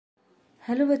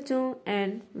Hello बच्चों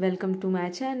and welcome to my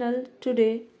channel.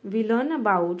 Today we learn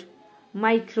about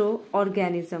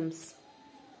microorganisms.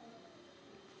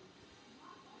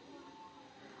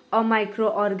 A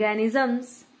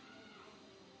microorganisms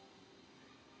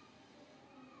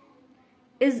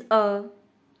is a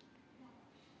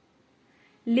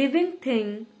living thing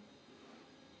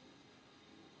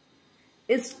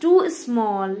is too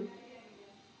small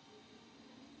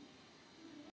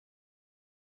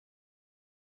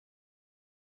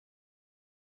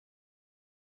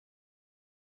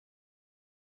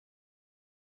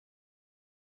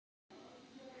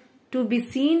to be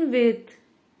seen with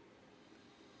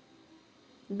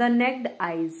the naked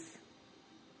eyes.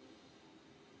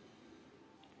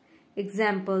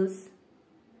 Examples: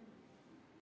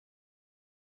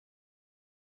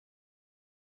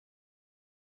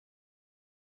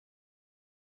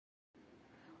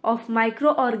 of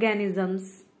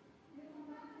microorganisms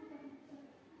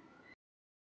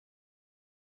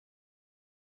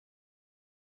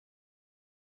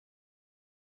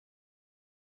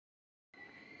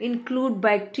include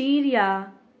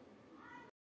bacteria,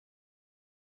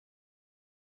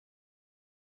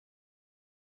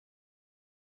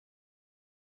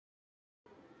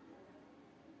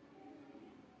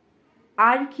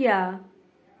 archaea,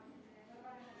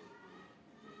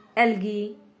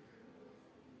 algae,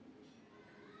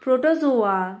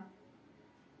 protozoa,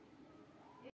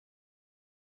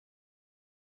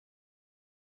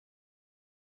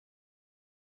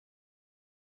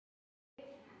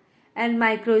 and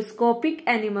microscopic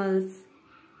animals.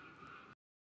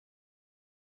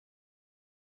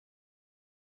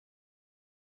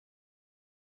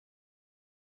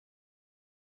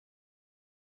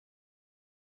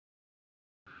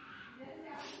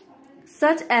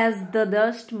 Such as the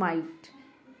dust mite.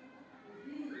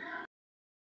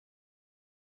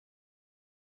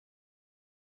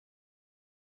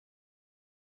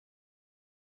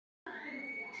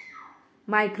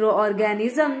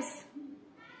 Microorganisms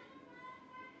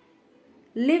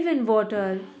live in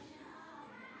water,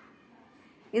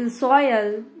 in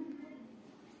soil,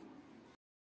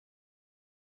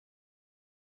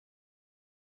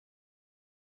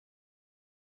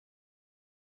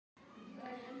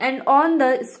 and on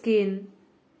the skin.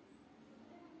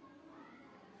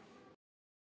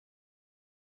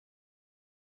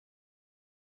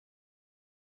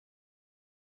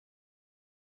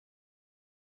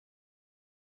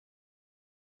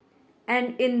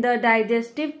 And in the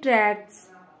digestive tracts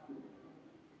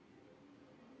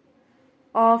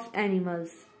of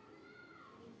animals.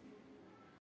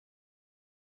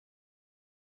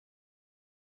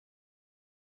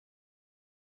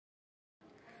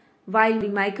 While the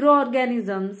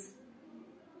microorganisms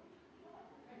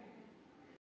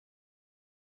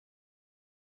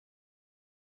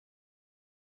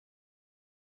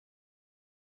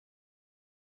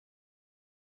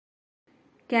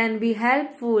can be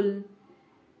helpful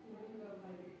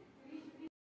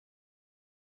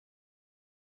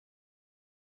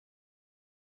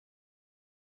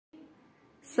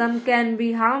some can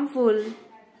be harmful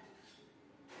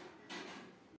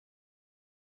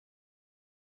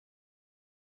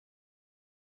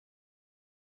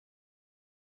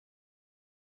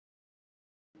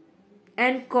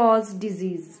and cause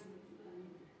disease.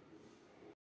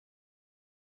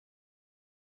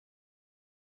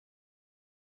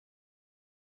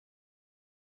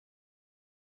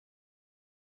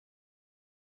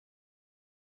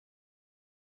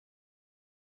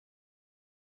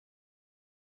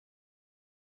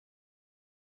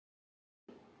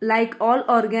 Like all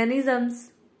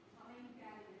organisms,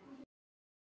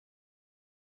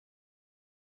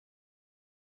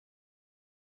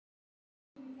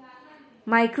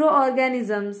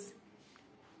 microorganisms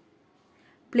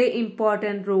play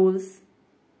important roles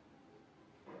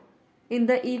in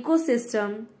the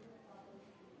ecosystem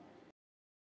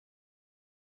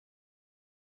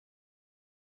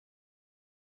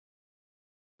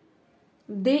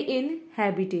they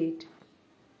inhabit.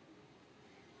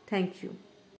 Thank you.